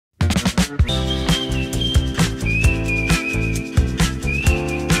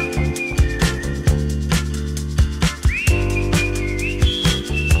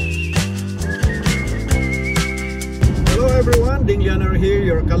Here,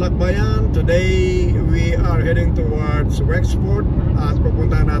 your Lakbayan. Today we are heading towards Wexford at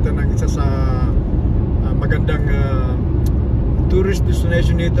pupuntahan natin ang isa sa magandang tourist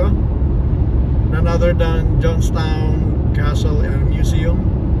destination dito, none other than Johnstown Castle and Museum.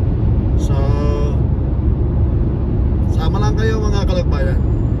 So sama lang kayo mga Lakbayan.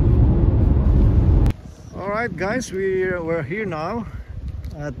 Alright guys, we're here now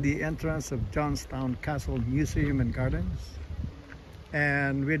at the entrance of Johnstown Castle Museum and Gardens.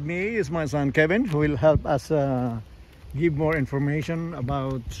 And with me is my son Kevin, who will help us give more information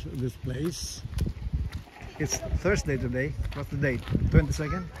about this place. It's Thursday today. What's the date?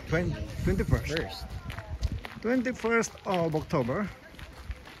 22nd? 21st. 21st of October.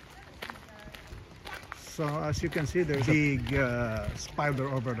 So as you can see, there's a big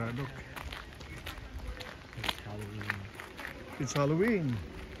spider over there. Look. It's Halloween.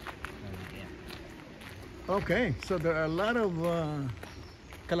 Okay, so there are a lot of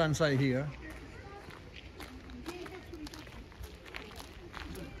kalansay here.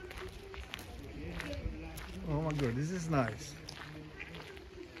 Oh my god, this is nice.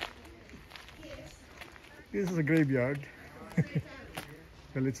 This is a graveyard.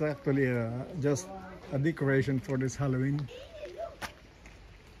 Well, it's actually just a decoration for this Halloween.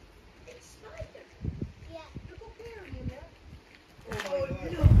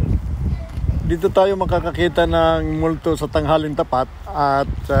 Dito tayo makakakita ng multo sa tanghaling tapat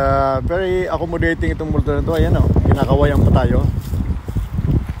at very accommodating itong multo na ito. Ayan o, kinakawayan pa tayo.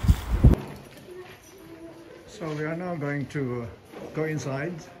 So we are now going to go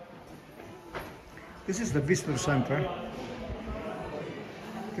inside. This is the visitor center.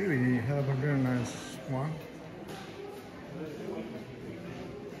 Really have a very nice one.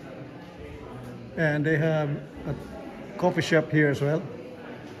 And they have a coffee shop here as well.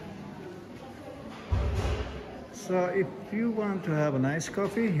 So if you want to have a nice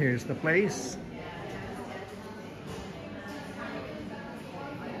coffee, here's the place.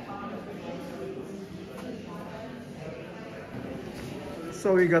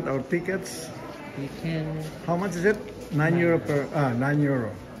 So we got our tickets. You can. How much is it? €9 per €9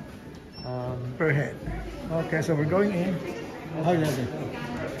 per head. Okay, so we're going in. How is it?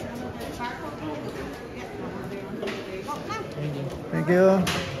 Thank you.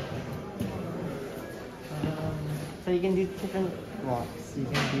 So you can do different walks. You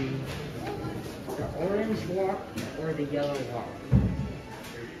can do the orange walk or the yellow walk.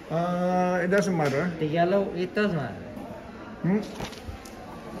 It doesn't matter. The yellow, it does matter. Hmm?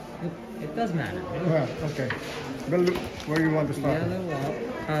 It does matter. Well, okay. Well, look where you want to The start. yellow walk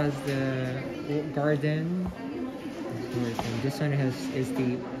has the garden. This one is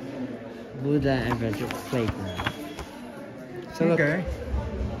the Buddha and vegetable playground. So Okay.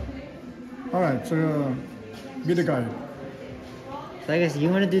 All right. So be the guide. So I guess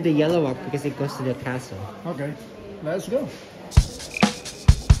you want to do the yellow walk because it goes to the castle. Okay. Let's go.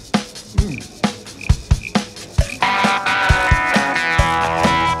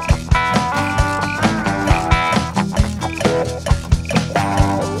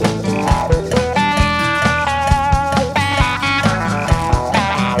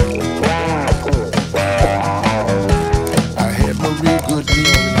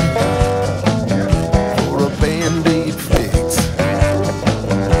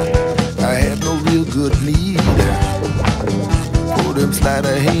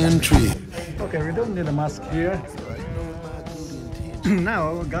 Okay, we don't need a mask here.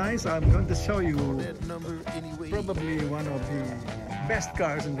 Now, guys, I'm going to show you probably one of the best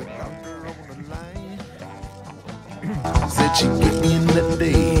cars in the town. Said she get me in that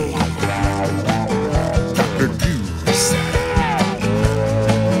day. Dr. Juice.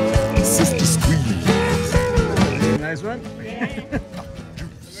 Sister Squeeze. Nice one.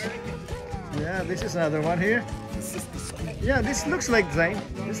 Yeah, this is another one here. Yeah, this looks like the same.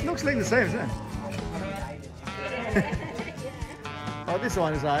 This looks like the same, isn't it? Oh, this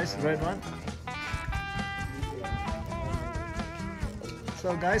one is nice, red one.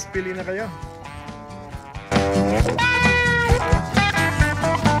 So guys, pili na kayo.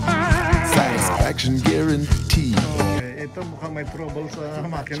 Satisfaction guarantee. Okay, ito mukhang may trouble sa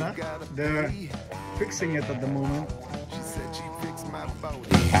makina. They're fixing it at the moment. She said she fixed my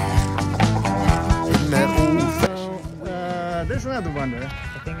body. In that old there's another one there.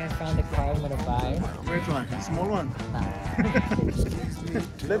 I think I found the car I'm gonna buy. Which one? The small one.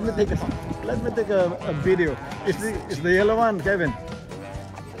 Let me take a video. It's the yellow one, Kevin.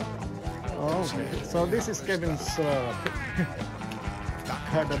 Oh, okay. So this is Kevin's car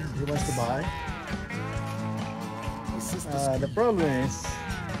that he wants to buy. The problem is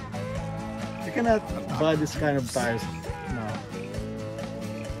you cannot buy this kind of tires now.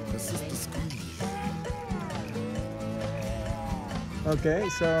 Okay,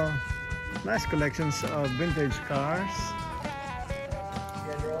 so nice collections of vintage cars.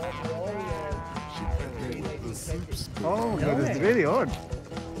 Oh, that is really odd.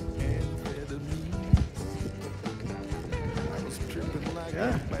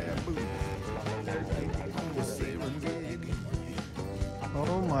 Yeah.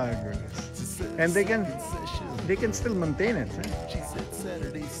 Oh my goodness. And they can still maintain it. Eh?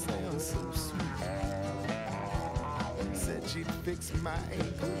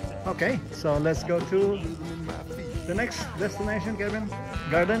 Okay, so let's go to the next destination, Kevin.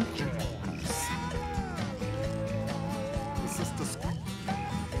 Garden.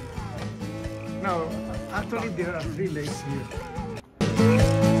 No, actually there are 3 lakes here.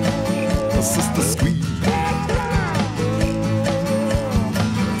 Sister Squeeze.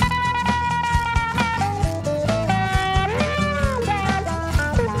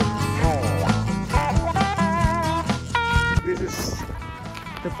 This is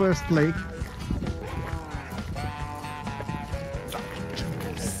the first lake.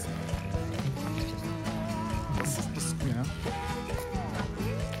 Yeah.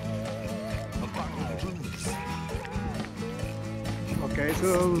 Okay,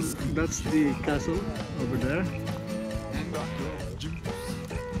 so that's the castle over there.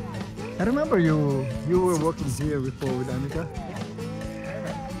 I remember you were working here before with Anika.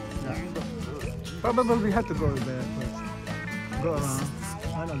 Yeah. Probably we had to go there first. Go around.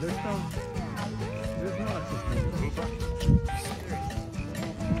 I know there's no access there.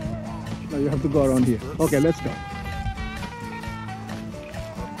 No, you have to go around here. Okay, let's go.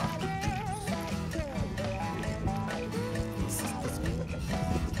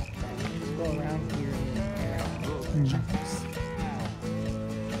 Go around here.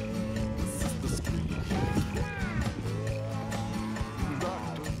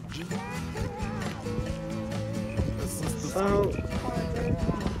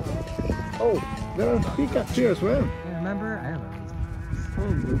 Oh, there are peacocks here as well. Remember? I don't know.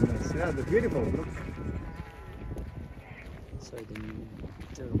 Oh goodness, yeah, they're beautiful. Look. So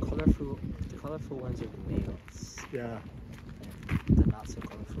the colorful ones are the males. Yeah. The not so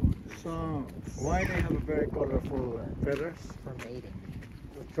colorful ones. So why they have a very colorful feathers? For mating.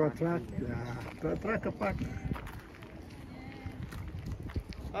 To attract, yeah, to attract a pack.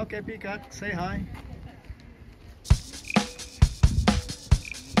 Okay, peacock, say hi.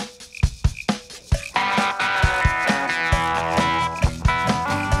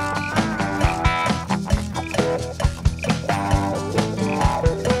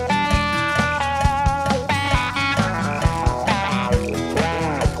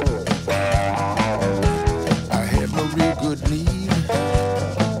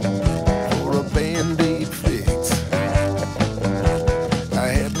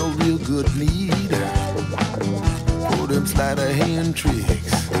 Hand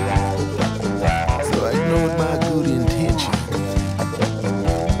tricks, so I ignored my good intention.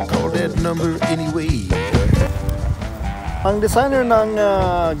 Call that number anyway. Ang designer ng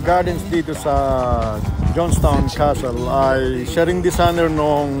gardens dito sa Johnstown Castle ay siya ring designer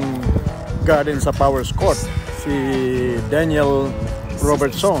nung garden sa Powers Court, si Daniel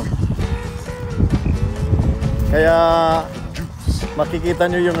Robertson. Kaya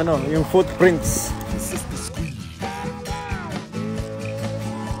makikita nyo yung footprints.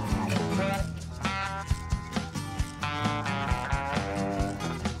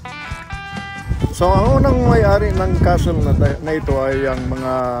 So ang unang may-ari ng castle na ito ay ang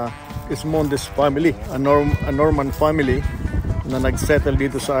mga Ismondes family, a Norman family na nagsettle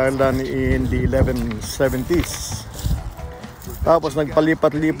dito sa Ireland in the 1170s. Tapos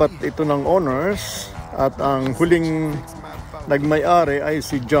nagpalipat-lipat ito ng owners at ang huling nagmay-ari ay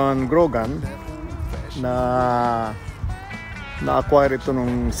si John Grogan na na-acquire ito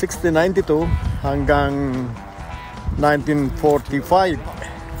noong 1692 hanggang 1945.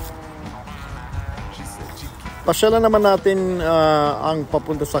 Pasyalan naman natin ang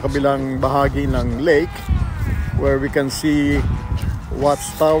papunta sa kabilang bahagi ng lake where we can see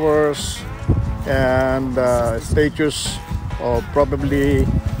watchtowers and statues of probably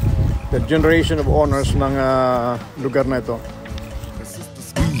the generation of owners ng lugar na ito.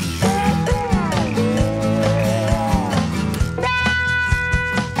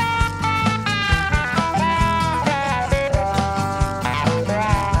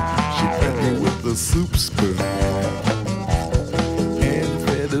 The soup spoon and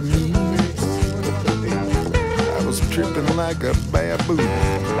fed me tripping like a baboon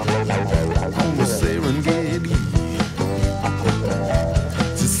on the Serengeti.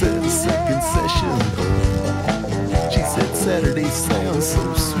 She said the second session, she said Saturday sounds so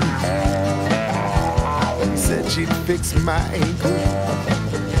sweet. She said she'd fix my ankle,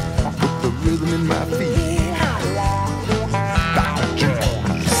 put the rhythm in my feet. Dr.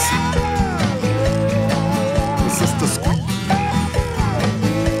 Juice, Sister Squeak,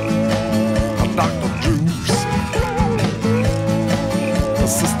 Dr. Juice,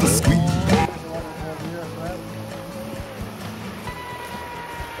 Sister Squeak.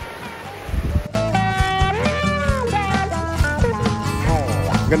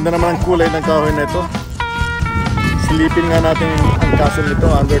 Ganda naman ang kulay ng kahoy na ito. Silipin nga natin ang castle nito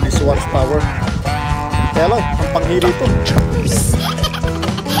under this watchtower. Kaya lang, ang panghili ito.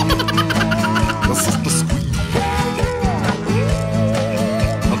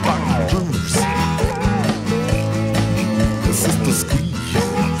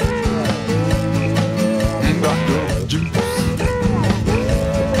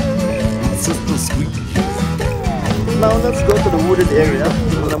 Now let's go to the wooded area.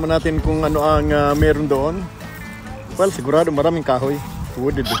 Tignan naman natin kung ano ang meron doon. Well, sigurado maraming kahoy.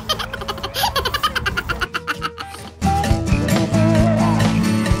 Wooded.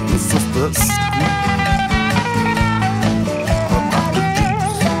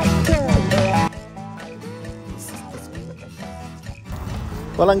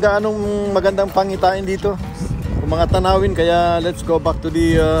 Walang gaanong magandang pangitain dito. Kung mga tanawin, kaya let's go back to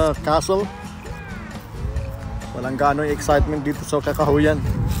the castle. Walang gaano yung excitement dito sa kakahuyan.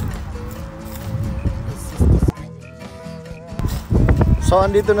 So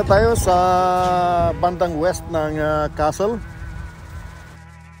andito na tayo sa bandang west ng castle.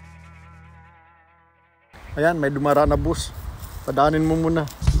 Ayan, may dumara na bus. Padaanin mo muna,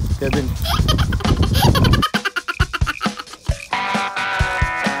 Kevin.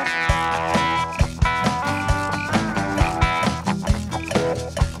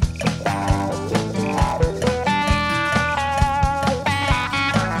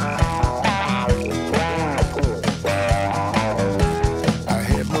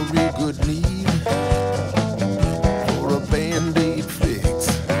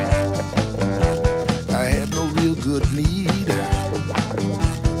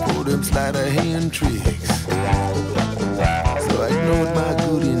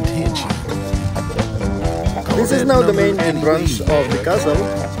 This is now the main entrance of the castle.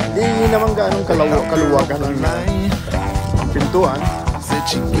 Di naman gaanong kaluwagan ang pintuan.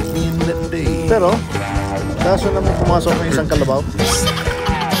 Pero, kaso naman pumasok ng isang kalabaw.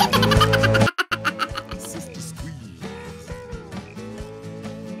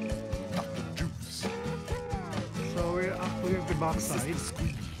 So we're actually at the back side.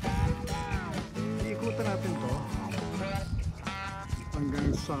 Iikutan natin to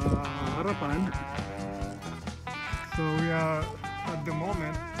hanggang sa harapan. So we are at the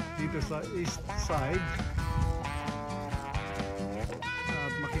moment dito sa east side.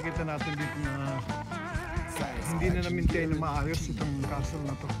 At makikita natin dito na hindi na na-maintain na maayos itong castle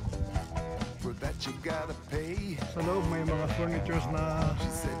na to. Sa loob may mga furnitures na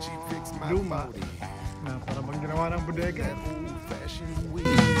luma na para bang ginawa ng bodega.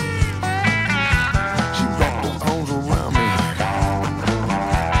 She wrapped her arms around me,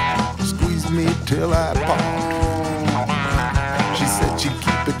 squeezed me till I popped. She said she'd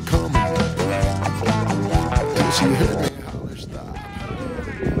keep it coming till she heard me holler stop.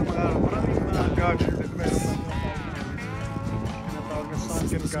 Maraming mga garden that meron na tinatawag na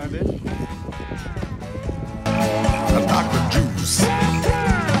sunken garden. Dr. Juice,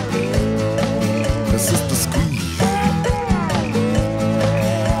 Sister Squeeze.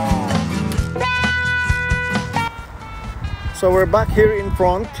 So we're back here in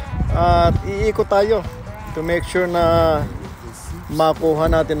front at iikot tayo to make sure na makuha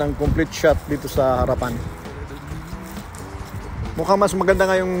natin ang complete shot dito sa harapan. Mukhang mas maganda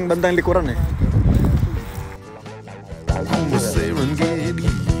nga yung bandang likuran eh.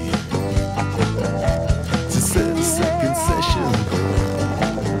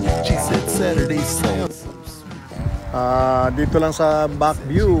 Dito lang sa back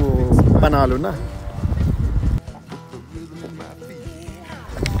view, panalo na.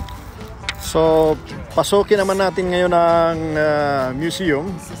 So, pasukin naman natin ngayon ang museum.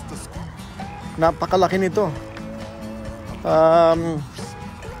 Napakalaki nito.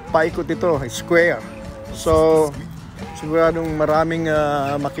 Paikot ito, square. So, siguradong maraming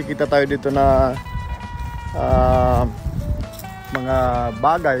makikita tayo dito na mga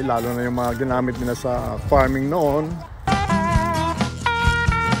bagay, lalo na yung mga ginamit nila sa farming noon.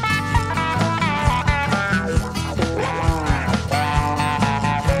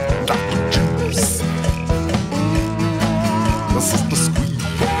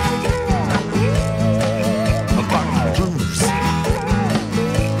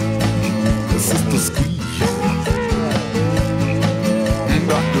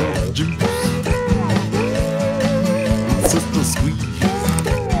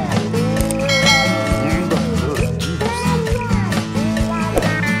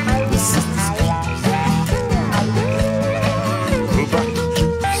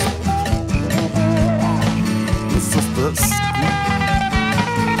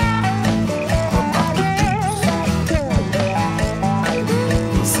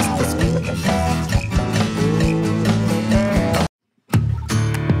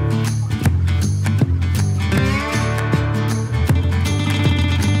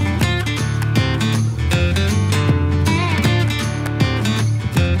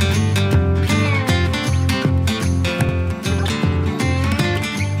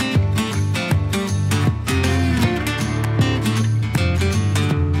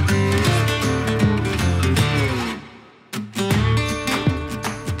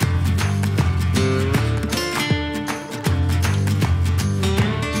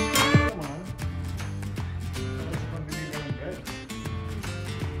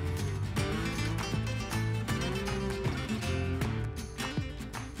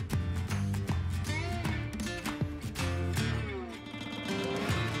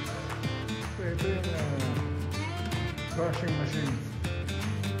 crushing machines.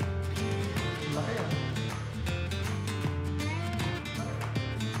 Laki ah.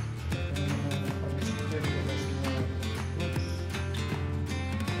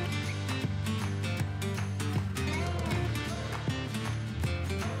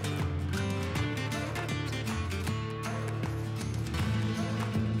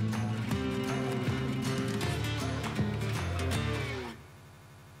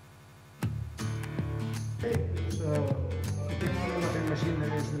 Okay, so ito yung mga malaking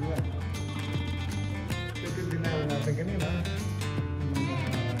machineries nila. Ito yung dinala natin kanina. Yung mga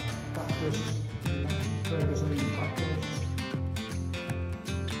factors. Pwede sa mga factors.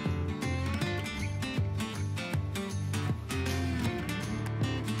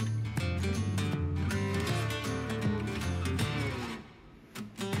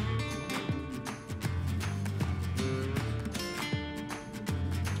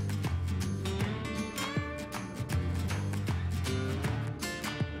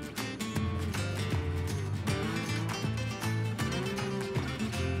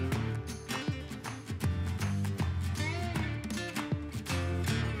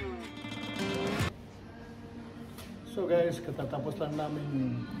 So guys, katatapos lang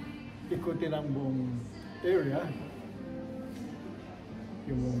namin ikutin ang buong area,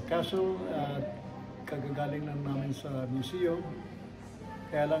 yung buong castle, at kagagaling lang namin sa museum.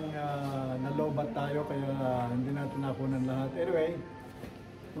 Kaya lang nalobat tayo, kaya hindi natin nakunan lahat. Anyway,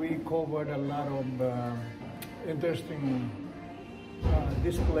 we covered a lot of interesting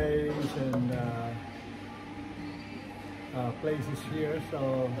displays and places here.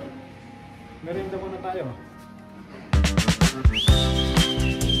 So, merienda muna tayo.